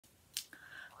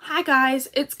Hi guys,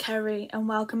 it's Kerry and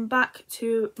welcome back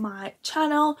to my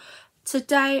channel.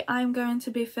 Today I'm going to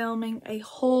be filming a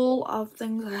haul of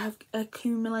things I have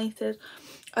accumulated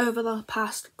over the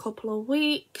past couple of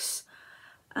weeks.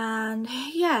 And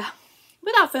yeah,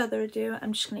 without further ado,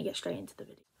 I'm just going to get straight into the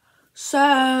video.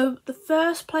 So the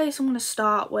first place I'm going to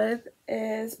start with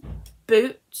is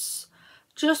boots,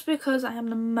 just because I am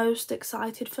the most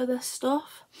excited for this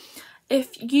stuff.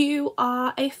 If you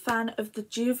are a fan of the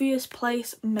Juvia's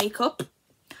Place makeup,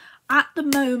 at the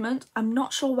moment, I'm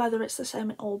not sure whether it's the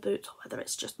same in all boots or whether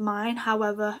it's just mine.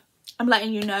 However, I'm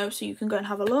letting you know so you can go and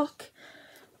have a look.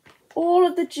 All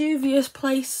of the Juvia's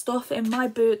Place stuff in my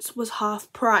boots was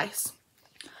half price.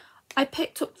 I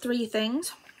picked up three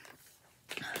things.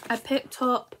 I picked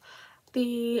up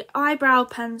the eyebrow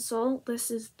pencil. This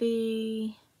is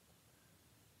the...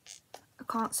 I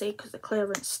can't see because the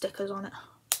clearance stickers on it.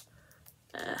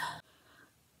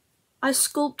 I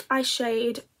Sculpt I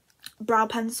Shade brow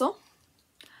pencil,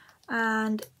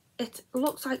 and it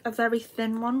looks like a very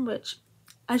thin one, which,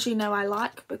 as you know, I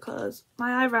like because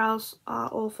my eyebrows are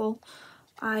awful.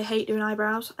 I hate doing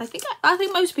eyebrows. I think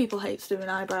most people hate doing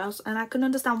eyebrows, and I can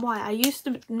understand why. I used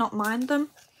to not mind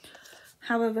them.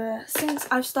 However, since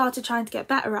I've started trying to get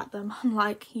better at them, I'm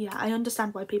like, yeah, I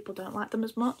understand why people don't like them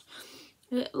as much.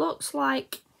 It looks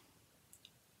like...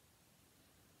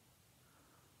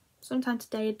 sometime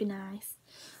today would be nice.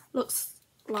 Looks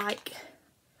like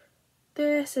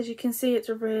this. As you can see, it's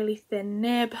a really thin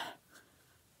nib.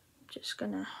 I'm just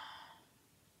gonna...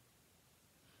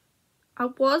 I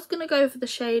was gonna go for the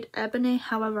shade Ebony,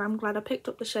 however I'm glad I picked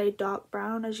up the shade Dark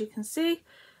Brown. As you can see,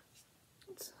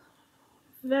 it's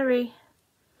very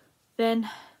thin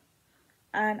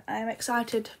and I'm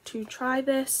excited to try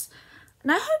this,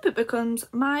 and I hope it becomes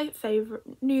my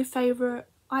new favourite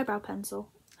eyebrow pencil.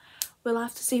 We'll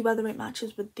have to see whether it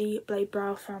matches with the Blade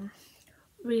Brow from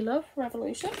Relove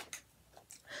Revolution.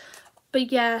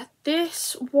 But yeah,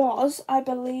 this was, I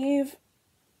believe,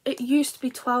 it used to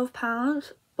be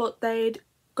 £12, but they'd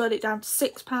got it down to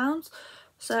 £6.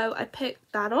 So I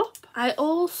picked that up. I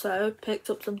also picked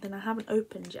up something I haven't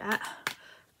opened yet.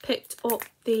 Picked up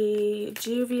the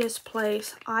Juvia's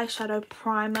Place eyeshadow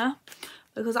primer,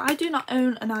 because I do not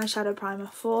own an eyeshadow primer.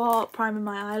 For priming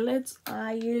my eyelids,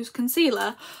 I use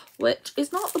concealer, which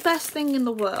is not the best thing in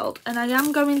the world, and I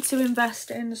am going to invest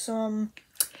in some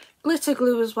glitter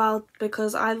glue as well,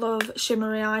 because I love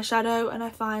shimmery eyeshadow, and I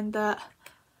find that,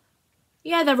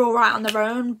 yeah, they're alright on their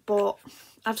own, but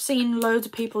I've seen loads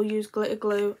of people use glitter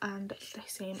glue and they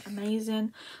seem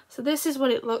amazing. So this is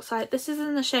what it looks like. This is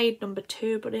in the shade number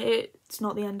 2, but it's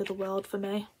not the end of the world for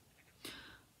me.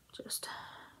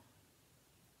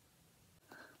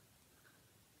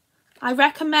 I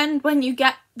recommend when you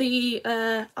get the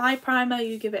eye primer,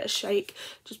 you give it a shake,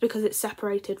 just because it's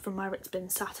separated from where it's been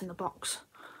sat in the box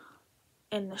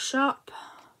in the shop.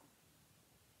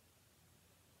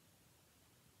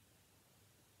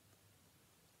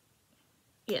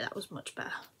 Yeah, that was much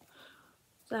better.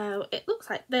 So it looks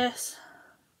like this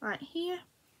right here,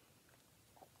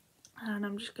 and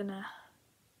I'm just gonna...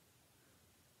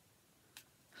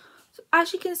 so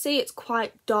as you can see, it's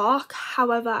quite dark,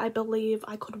 however I believe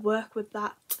I could work with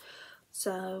that.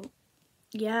 So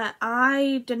yeah,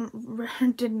 I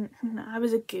I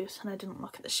was a goose and I didn't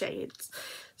look at the shades.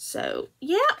 So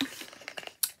yeah,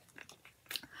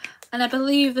 and I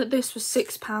believe that this was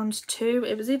 £6 too.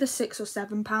 It was either £6 or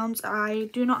 £7. I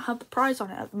do not have the price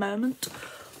on it at the moment,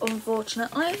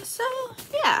 unfortunately. So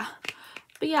yeah,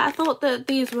 but yeah, I thought that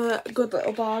these were good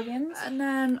little bargains. And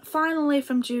then finally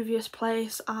from Juvia's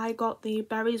Place, I got the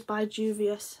Berries by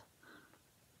Juvia's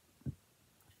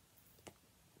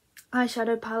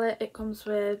eyeshadow palette. It comes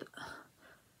with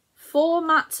 4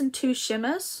 mattes and 2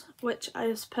 shimmers, which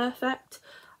is perfect.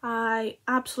 I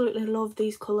absolutely love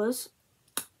these colours,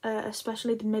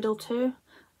 especially the middle 2.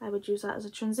 I would use that as a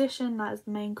transition, that is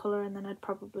the main colour, and then I'd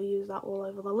probably use that all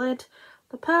over the lid.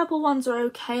 The purple ones are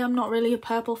okay, I'm not really a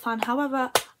purple fan,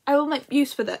 however, I will make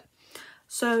use with it.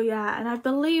 So yeah, and I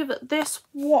believe that this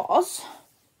was...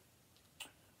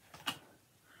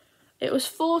 it was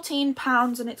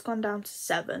 £14 and it's gone down to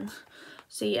 £7.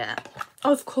 So yeah,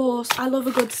 of course, I love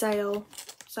a good sale.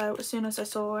 So as soon as I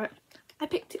saw it, I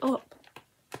picked it up.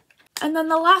 And then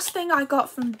the last thing I got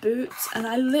from Boots, and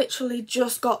I literally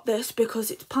just got this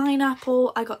because it's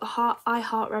pineapple. I got the I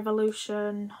Heart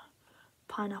Revolution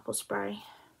pineapple spray.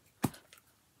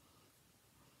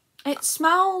 It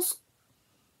smells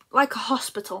like a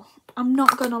hospital, I'm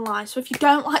not gonna lie. So if you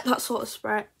don't like that sort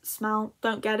of smell,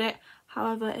 don't get it.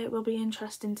 However, it will be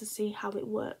interesting to see how it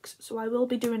works. So I will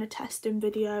be doing a testing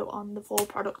video on the 4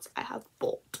 products I have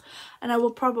bought. And I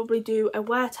will probably do a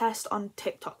wear test on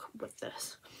TikTok with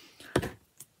this.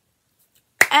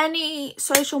 Any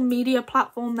social media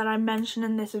platform that I mention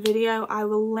in this video, I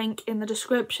will link in the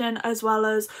description, as well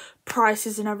as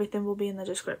prices and everything will be in the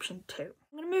description too.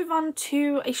 I'm going to move on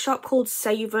to a shop called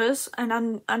Savers, and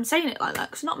I'm saying it like that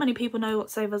because not many people know what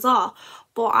Savers are,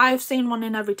 but I've seen one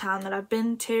in every town that I've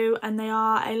been to, and they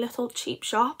are a little cheap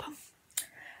shop.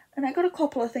 And I got a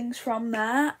couple of things from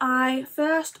there. I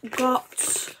first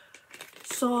got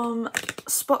some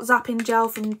spot zapping gel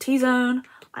from T-Zone.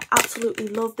 I absolutely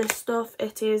love this stuff.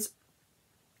 It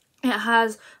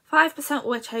has 5%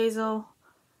 witch hazel,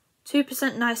 2%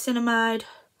 niacinamide,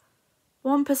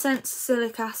 1%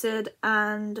 salicylic acid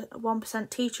and 1%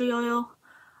 tea tree oil.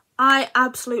 I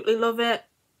absolutely love it.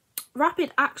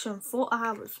 Rapid action, 4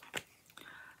 hours.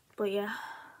 But yeah,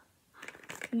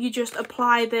 you just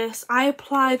apply this. I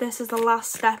apply this as the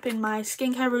last step in my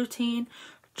skincare routine,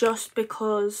 just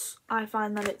because I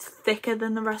find that it's thicker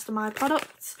than the rest of my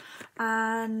products.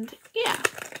 And yeah,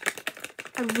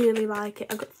 I really like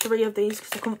it. I got 3 of these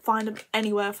because I couldn't find them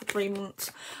anywhere for 3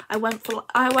 months. I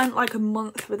went like a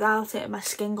month without it and my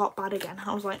skin got bad again.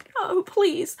 I was like, oh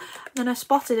please. And then I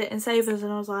spotted it in Savers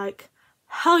and I was like,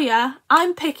 hell yeah,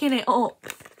 I'm picking it up.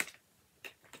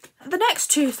 The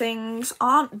next 2 things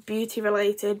aren't beauty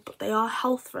related, but they are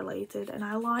health related, and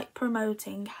I like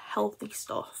promoting healthy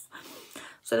stuff.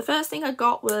 So the first thing I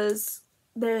got was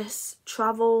this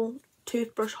travel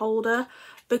toothbrush holder.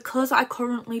 Because I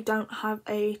currently don't have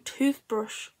a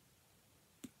toothbrush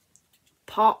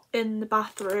pot in the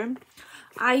bathroom,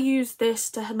 I use this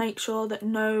to make sure that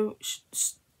no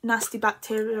nasty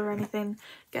bacteria or anything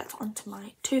gets onto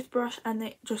my toothbrush, and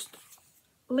it just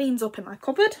leans up in my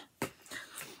cupboard.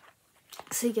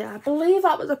 So yeah, I believe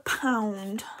that was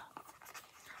 £1.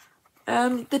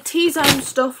 The T-Zone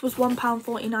stuff was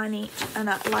 £1.49 each, and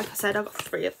like I said, I got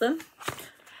 3 of them.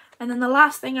 And then the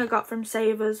last thing I got from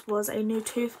Savers was a new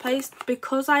toothpaste.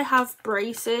 Because I have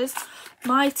braces,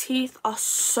 my teeth are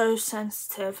so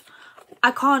sensitive. I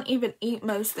can't even eat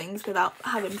most things without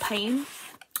having pain.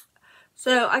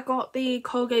 So I got the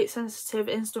Colgate Sensitive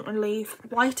Instant Relief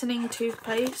Whitening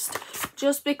Toothpaste,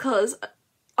 just because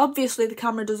obviously the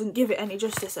camera doesn't give it any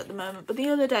justice at the moment. But the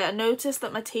other day I noticed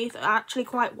that my teeth are actually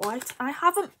quite white. I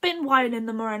haven't been whitening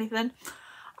them or anything.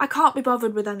 I can't be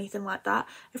bothered with anything like that.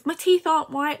 If my teeth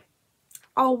aren't white,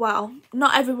 oh well,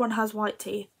 not everyone has white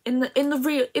teeth. In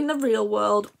the real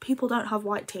world, people don't have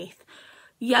white teeth.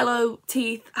 Yellow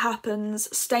teeth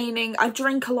happens, staining. I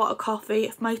drink a lot of coffee.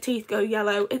 If my teeth go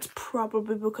yellow, it's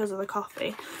probably because of the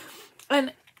coffee.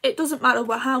 And it doesn't matter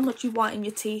how much you whiten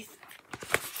your teeth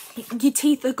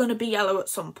are going to be yellow at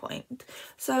some point.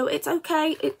 So it's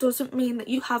okay. It doesn't mean that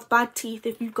you have bad teeth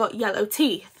if you've got yellow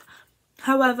teeth.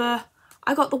 However,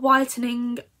 I got the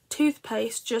whitening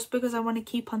toothpaste just because I want to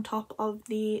keep on top of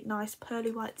the nice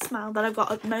pearly white smile that I've got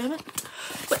at the moment,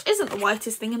 which isn't the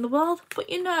whitest thing in the world, but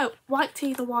you know, white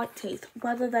teeth are white teeth.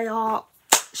 Whether they are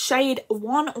shade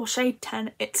 1 or shade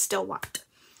 10, it's still white.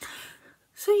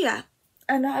 So yeah,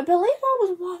 and I believe that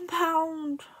was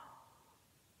 £1.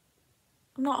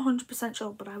 I'm not 100%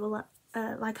 sure, but I will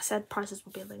like I said, prices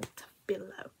will be linked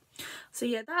below. So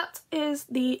yeah, that is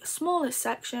the smallest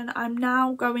section. I'm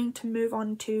now going to move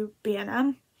on to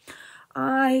B&M.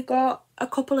 I got a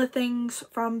couple of things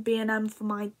from B&M for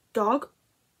my dog.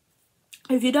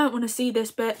 If you don't want to see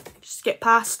this bit, skip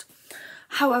past.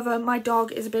 However, my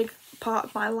dog is a big part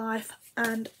of my life,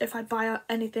 and if I buy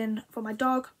anything for my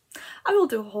dog, I will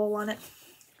do a haul on it.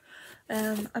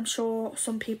 I'm sure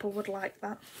some people would like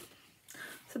that.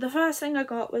 So the first thing I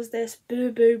got was this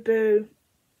Boo Boo Boo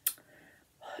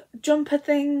jumper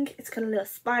thing. It's got a little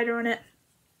spider on it.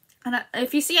 And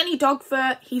if you see any dog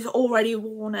fur, he's already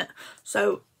worn it,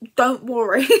 so don't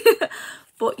worry.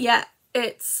 But yeah,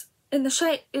 it's in the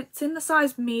shape, it's in the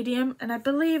size medium, and I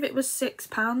believe it was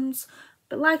 £6.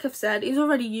 But like I've said, he's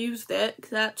already used it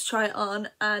because I had to try it on,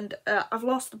 and I've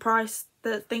lost the price,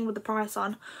 the thing with the price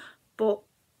on, but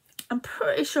I'm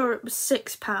pretty sure it was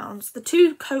 £6. The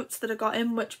 2 coats that I got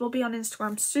in, which will be on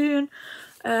Instagram soon,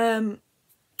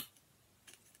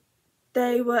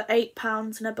 they were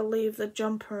 £8, and I believe the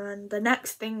jumper and the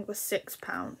next thing was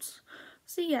 £6.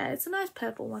 So yeah, it's a nice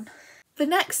purple one. The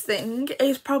next thing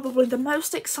is probably the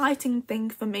most exciting thing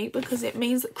for me because it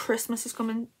means that Christmas is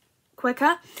coming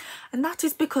quicker, and that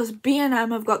is because B&M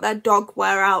have got their dog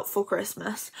wear out for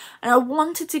Christmas, and I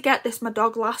wanted to get this my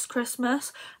dog last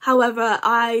Christmas. However,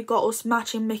 I got us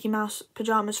matching Mickey Mouse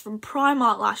pyjamas from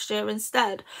Primark last year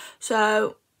instead.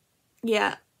 So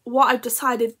yeah, what I've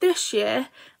decided this year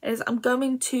is I'm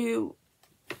going to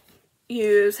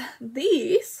use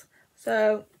these.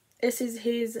 So this is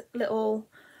his little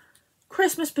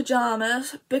Christmas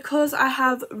pyjamas. Because I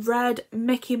have red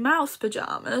Mickey Mouse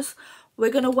pyjamas,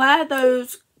 we're going to wear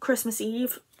those Christmas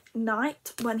Eve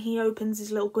night when he opens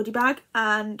his little goodie bag.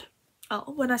 And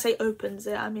when I say opens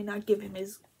it, I mean I give him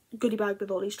his goodie bag with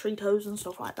all these Treatos and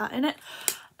stuff like that in it.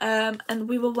 And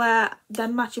we will wear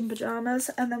them matching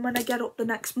pyjamas, and then when I get up the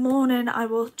next morning I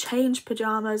will change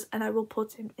pyjamas and I will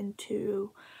put him into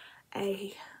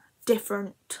a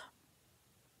different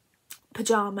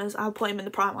pyjamas. I'll put him in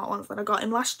the Primark ones that I got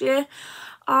him last year.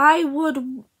 I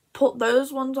would put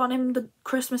those ones on him the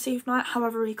Christmas Eve night,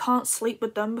 however he can't sleep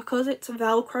with them because it's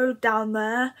velcroed down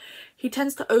there. He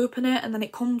tends to open it and then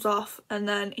it comes off, and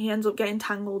then he ends up getting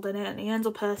tangled in it and he ends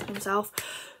up hurting himself.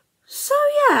 So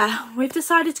yeah, we've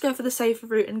decided to go for the safer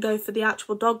route and go for the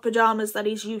actual dog pyjamas that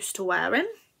he's used to wearing.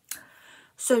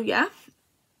 So yeah,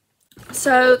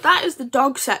 so that is the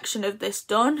dog section of this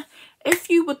done. If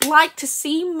you would like to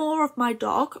see more of my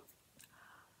dog,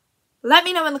 let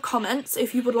me know in the comments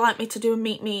if you would like me to do a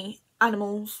meet me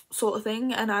animals sort of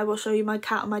thing, and I will show you my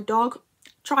cat and my dog.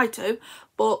 Try to,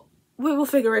 but we will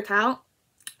figure it out.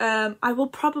 I will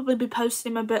probably be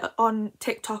posting him a bit on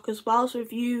TikTok as well, so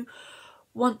if you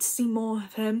want to see more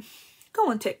of him,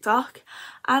 go on TikTok.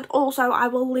 And also I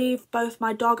will leave both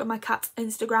my dog and my cat's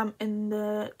Instagram in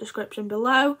the description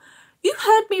below. You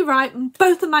heard me right,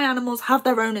 both of my animals have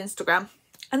their own Instagram,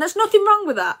 and there's nothing wrong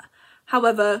with that.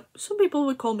 However, some people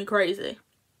would call me crazy.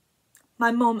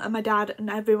 My mum and my dad and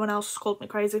everyone else has called me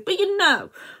crazy, but you know,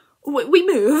 we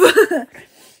move.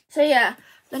 So yeah,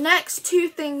 the next two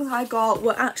things I got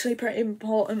were actually pretty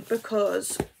important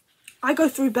because I go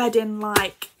through bedding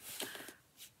like,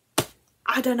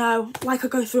 I don't know, like I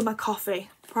go through my coffee.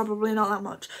 Probably not that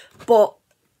much, but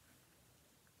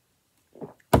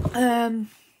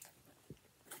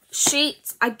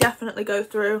sheets I definitely go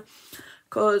through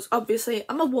because obviously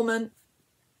I'm a woman.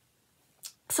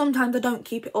 Sometimes I don't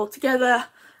keep it all together.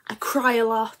 I cry a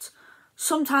lot.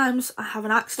 Sometimes I have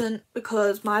an accident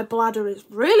because my bladder is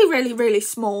really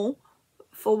small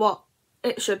for what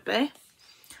it should be.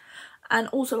 And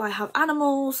also I have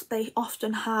animals, they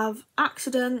often have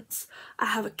accidents. I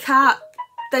have a cat,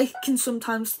 they can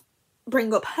sometimes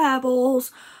bring up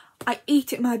hairballs. I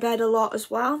eat in my bed a lot as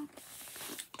well.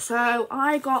 So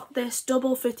I got this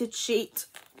double fitted sheet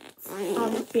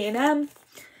from B&M.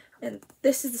 And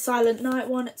this is the Silent Night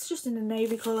one. It's just in a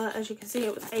navy colour. As you can see,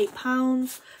 it was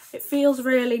 £8. It feels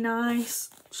really nice.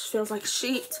 It just feels like a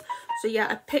sheet. So yeah,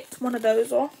 I picked one of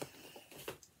those up.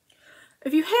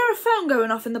 If you hear a phone going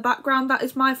off in the background, that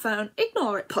is my phone.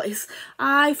 Ignore it, please.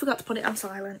 I forgot to put it on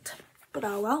silent. But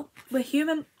oh well, we're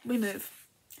human, we move.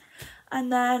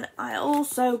 And then I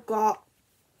also got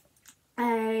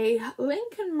a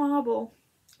Lincoln Marble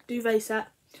duvet set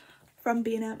from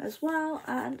B&M as well.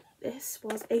 And this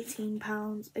was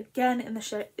 £18. Again, in the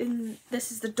shape,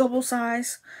 this is the double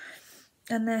size.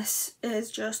 And this is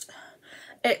just,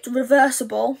 it's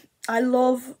reversible. I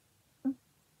love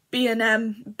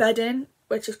B&M bedding,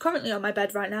 which is currently on my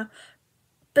bed right now.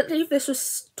 I believe this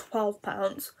was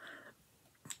 £12.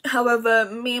 However,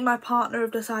 me and my partner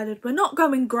have decided we're not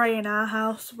going grey in our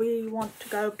house. We want to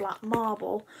go black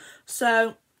marble.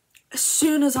 So as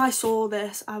soon as I saw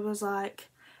this, I was like,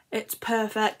 it's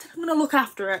perfect. I'm going to look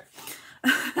after it.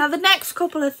 Now the next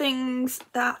couple of things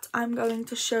that I'm going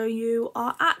to show you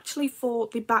are actually for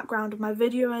the background of my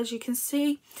video. As you can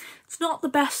see, it's not the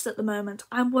best at the moment.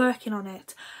 I'm working on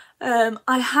it.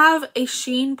 I have a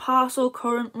Shein parcel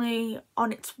currently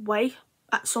on its way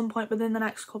at some point within the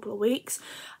next couple of weeks.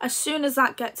 As soon as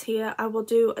that gets here, I will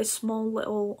do a small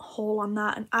little haul on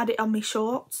that and add it on my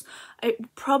shorts.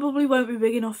 It probably won't be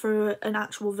big enough for an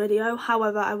actual video,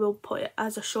 however I will put it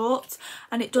as a short,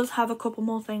 and it does have a couple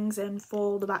more things in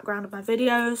for the background of my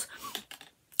videos,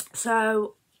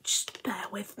 so just bear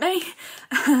with me.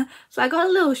 So I got a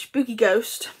little spooky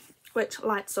ghost which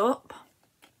lights up.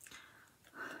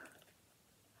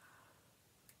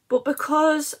 But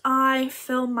because I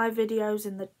film my videos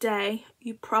in the day,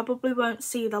 you probably won't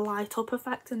see the light up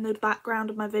effect in the background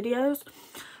of my videos.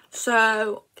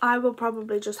 So I will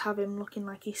probably just have him looking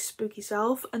like his spooky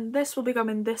self. And this will be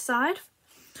going this side.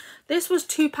 This was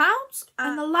 £2.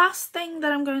 And the last thing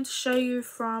that I'm going to show you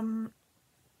from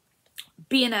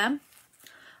B&M.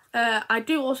 I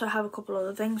do also have a couple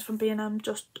other things from B&M,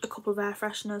 just a couple of air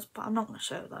fresheners, but I'm not going to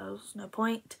show those, no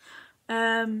point.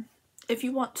 If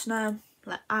you want to know,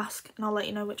 ask and I'll let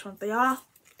you know which ones they are.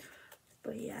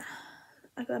 But yeah,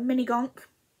 I got a mini gonk,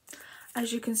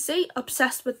 As you can see,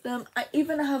 obsessed with them. I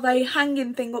even have a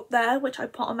hanging thing up there which I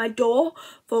put on my door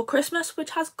for Christmas,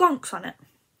 which has gonks on it.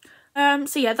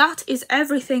 So yeah, that is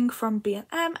everything from B&M,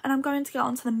 and I'm going to get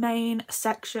on to the main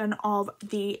section of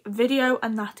the video,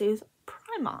 and that is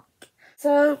Primark.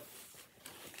 So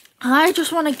I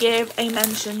just want to give a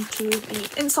mention to the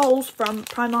insoles from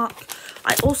Primark.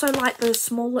 I also like the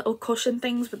small little cushion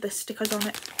things with the stickers on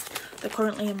it. They're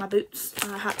currently in my boots.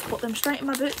 I had to put them straight in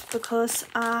my boots because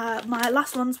my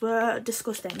last ones were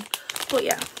disgusting. But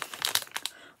yeah,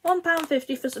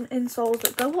 £1.50 for some insoles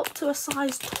that go up to a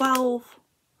size 12.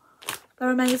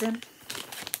 They're amazing.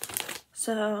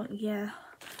 So yeah,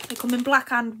 they come in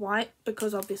black and white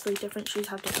because obviously different shoes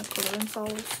have different colour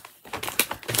insoles.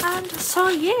 And so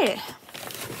yeah,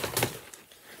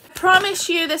 I promise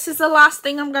you this is the last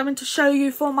thing I'm going to show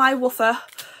you for my woofer.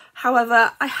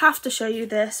 However, I have to show you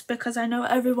this because I know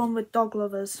everyone with dog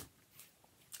lovers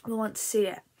will want to see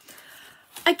it.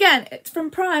 Again, it's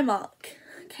from Primark.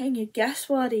 Can you guess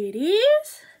what it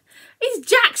is? It's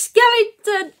Jack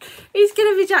Skellington! He's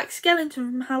going to be Jack Skellington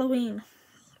from Halloween.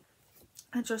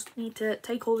 I just need to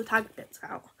take all the tag bits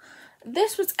out.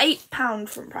 This was £8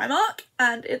 from Primark,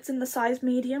 and it's in the size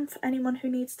medium for anyone who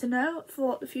needs to know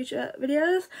for the future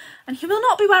videos. And he will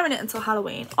not be wearing it until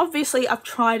Halloween. Obviously, I've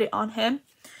tried it on him,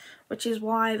 which is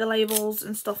why the labels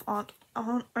and stuff aren't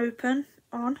open.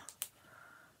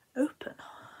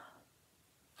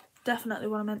 Definitely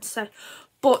what I meant to say.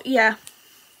 But yeah,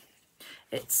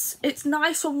 it's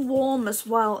nice and warm as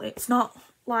well. It's not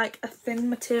like a thin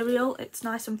material. It's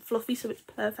nice and fluffy, so it's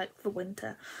perfect for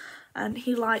winter. And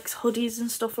he likes hoodies and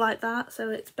stuff like that, so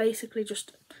it's basically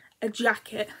just a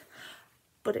jacket,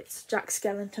 but it's Jack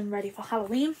Skellington ready for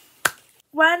Halloween.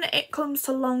 When it comes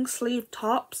to long sleeve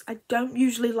tops, I don't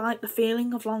usually like the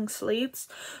feeling of long sleeves.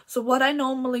 So what I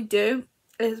normally do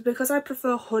is, because I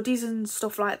prefer hoodies and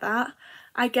stuff like that,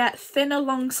 I get thinner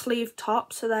long sleeve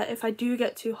tops so that if I do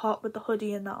get too hot with the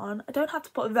hoodie and that on, I don't have to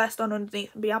put a vest on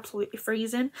underneath and be absolutely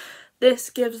freezing. This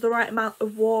gives the right amount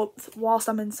of warmth whilst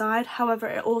I'm inside. However,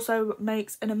 it also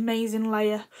makes an amazing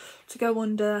layer to go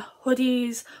under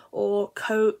hoodies or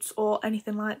coats or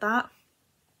anything like that.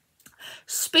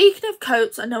 Speaking of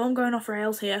coats, I know I'm going off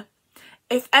rails here.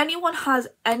 If anyone has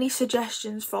any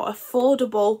suggestions for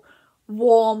affordable,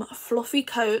 warm, fluffy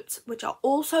coats which are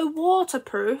also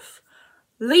waterproof,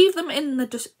 leave them in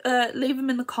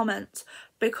the comments,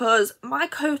 because my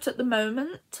coat at the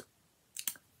moment,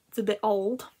 it's a bit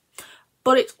old,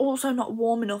 but it's also not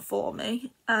warm enough for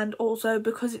me, and also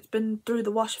because it's been through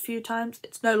the wash a few times,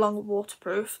 it's no longer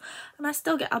waterproof, and I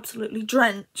still get absolutely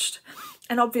drenched.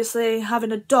 And obviously,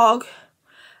 having a dog,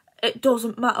 it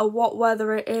doesn't matter what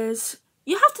weather it is.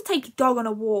 You have to take a dog on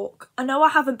a walk. I know I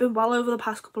haven't been well over the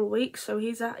past couple of weeks, so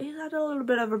he's had a little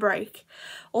bit of a break.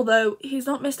 Although he's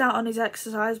not missed out on his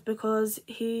exercise because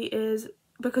he's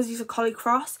a collie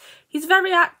cross. He's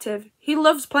very active. He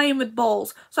loves playing with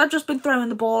balls. So I've just been throwing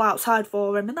the ball outside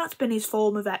for him, and that's been his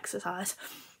form of exercise.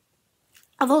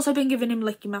 I've also been giving him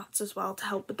licky mats as well to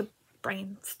help with the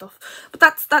brain stuff. But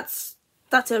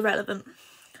that's irrelevant.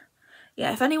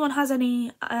 Yeah, if anyone has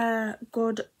any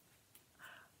good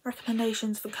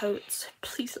recommendations for coats,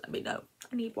 please let me know.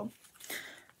 I need one.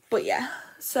 But yeah,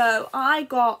 so I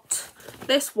got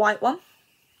this white one.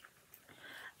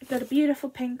 I've got a beautiful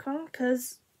pink one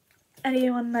because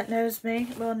anyone that knows me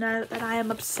will know that I am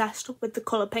obsessed with the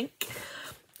colour pink.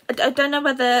 I don't know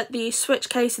whether the switch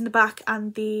case in the back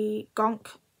and the gonk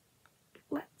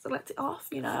lets it off,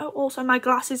 you know. Also, my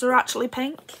glasses are actually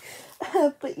pink.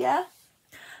 But yeah,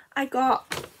 I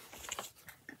got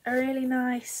a really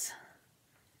nice,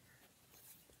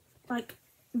 like,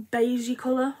 beigey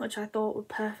colour, which I thought would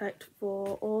perfect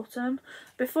for autumn.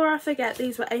 Before I forget,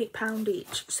 these were £8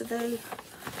 each, so they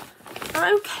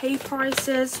are okay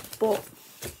prices, but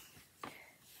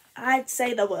I'd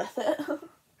say they're worth it.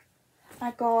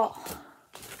 I got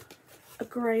a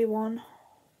grey one.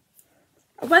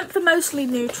 I went for mostly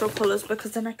neutral colours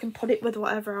because then I can put it with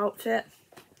whatever outfit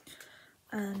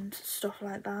and stuff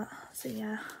like that. So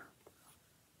yeah,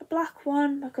 a black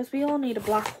one because we all need a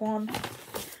black one.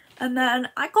 And then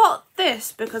I got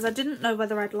this because I didn't know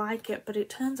whether I'd like it, but it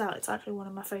turns out it's actually one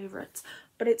of my favourites.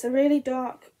 But it's a really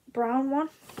dark brown one.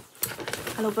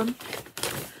 I love them.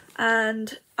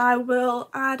 And I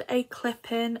will add a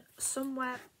clip in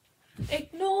somewhere.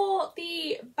 Ignore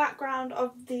the background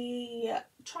of the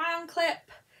try-on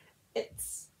clip.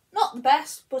 It's not the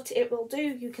best, but it will do.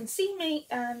 You can see me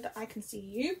and I can see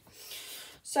you.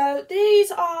 So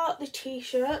these are the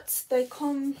t-shirts. They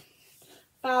come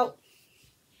about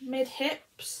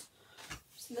mid-hips,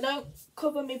 so they don't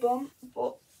cover my bum,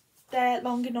 but they're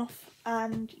long enough.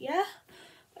 And yeah,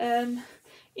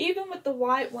 Even with the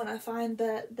white one, I find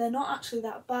that they're not actually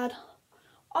that bad.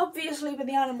 Obviously with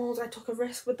the animals I took a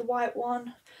risk with the white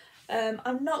one.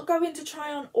 I'm not going to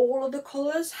try on all of the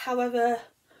colours, however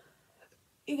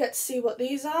you get to see what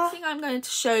these are. The thing I'm going to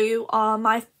show you are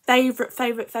my favourite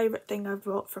thing I've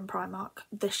bought from Primark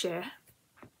this year.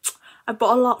 I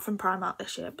bought a lot from Primark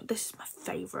this year, but this is my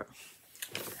favourite.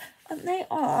 And they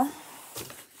are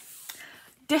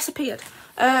disappeared.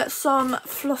 Some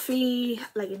fluffy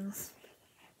leggings.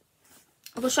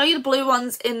 I will show you the blue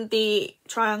ones in the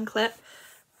try-on clip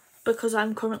because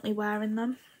I'm currently wearing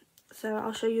them. So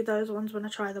I'll show you those ones when I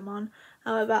try them on.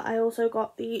 However, I also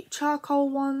got the charcoal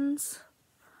ones.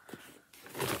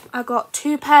 I got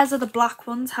 2 pairs of the black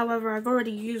ones. However, I've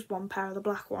already used 1 pair of the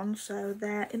black ones, so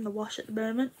they're in the wash at the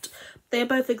moment. They're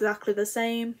both exactly the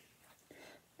same.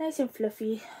 Nice and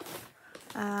fluffy.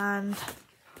 And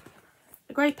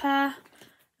a grey pair.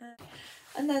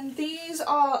 And then these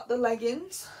are the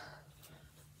leggings.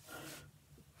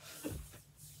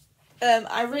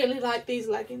 I really like these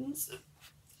leggings.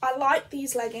 I like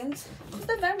these leggings because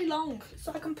they're very long,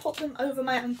 so I can put them over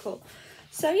my ankle.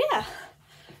 So yeah,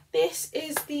 this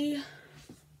is the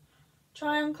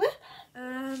try-on clip.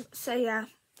 So yeah,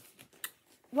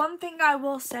 one thing I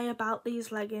will say about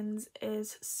these leggings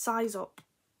is size up.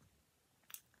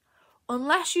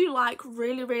 Unless you like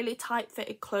really tight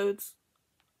fitted clothes,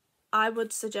 I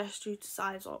would suggest you to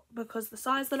size up, because the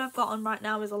size that I've got on right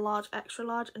now is a large extra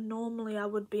large, and normally I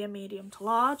would be a medium to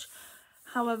large.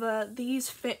 However, these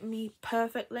fit me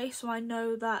perfectly, so I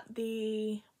know that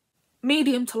the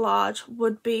medium to large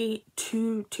would be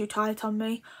too tight on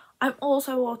me. I'm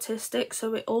also autistic,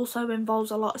 so it also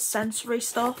involves a lot of sensory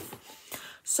stuff.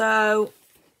 So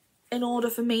in order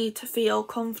for me to feel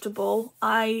comfortable,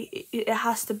 it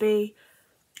has to be,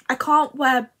 I can't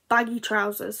wear baggy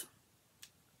trousers.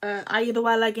 I either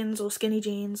wear leggings or skinny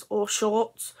jeans or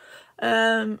shorts.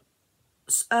 So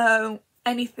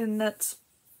anything that's,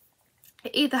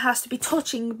 it either has to be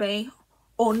touching me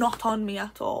or not on me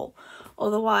at all.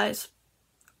 Otherwise,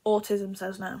 autism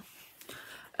says no.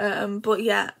 But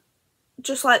yeah,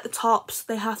 just like the tops,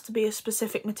 they have to be a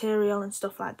specific material and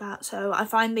stuff like that. So I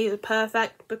find these are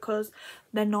perfect because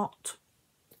they're not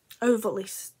overly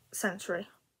sensory.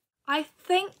 I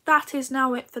think that is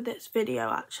now it for this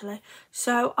video actually.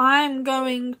 So I'm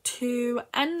going to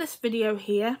end this video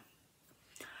here.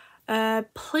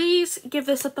 Please give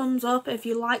this a thumbs up if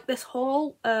you like this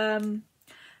haul.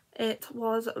 It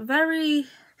was a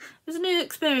new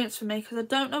experience for me because I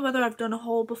don't know whether I've done a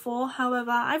haul before.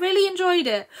 However, I really enjoyed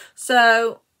it.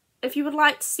 So if you would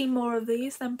like to see more of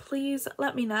these, then please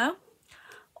let me know.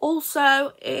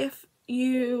 Also, if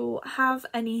you have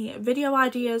any video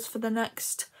ideas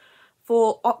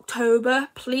for October,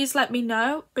 please let me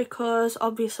know, because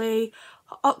obviously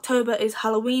October is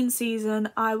Halloween season.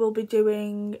 I will be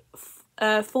doing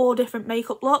 4 different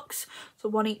makeup looks, so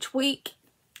 1 each week,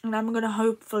 and I'm going to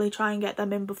hopefully try and get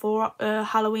them in before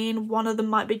Halloween. One of them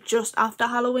might be just after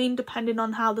Halloween, depending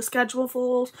on how the schedule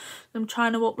falls. I'm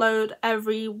trying to upload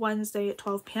every Wednesday at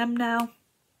 12 PM now.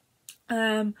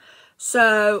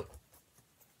 So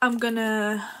I'm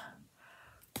gonna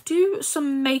do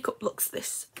some makeup looks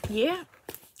this year.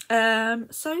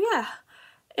 So yeah,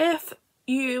 if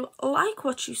you like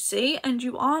what you see and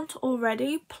you aren't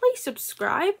already, please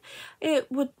subscribe.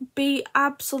 It would be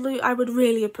I would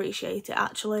really appreciate it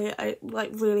actually. I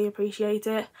really appreciate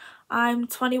it. I'm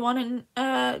 21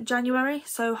 in January,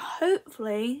 so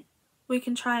hopefully we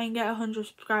can try and get 100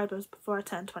 subscribers before I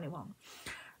turn 21.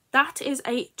 That is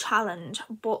a challenge,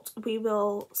 but we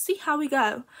will see how we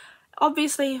go.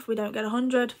 Obviously, if we don't get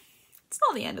 100, it's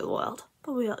not the end of the world,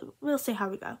 but we'll see how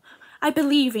we go. I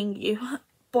believe in you,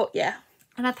 but yeah.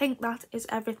 And I think that is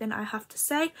everything I have to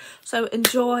say. So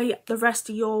enjoy the rest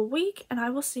of your week, and I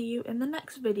will see you in the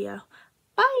next video.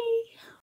 Bye!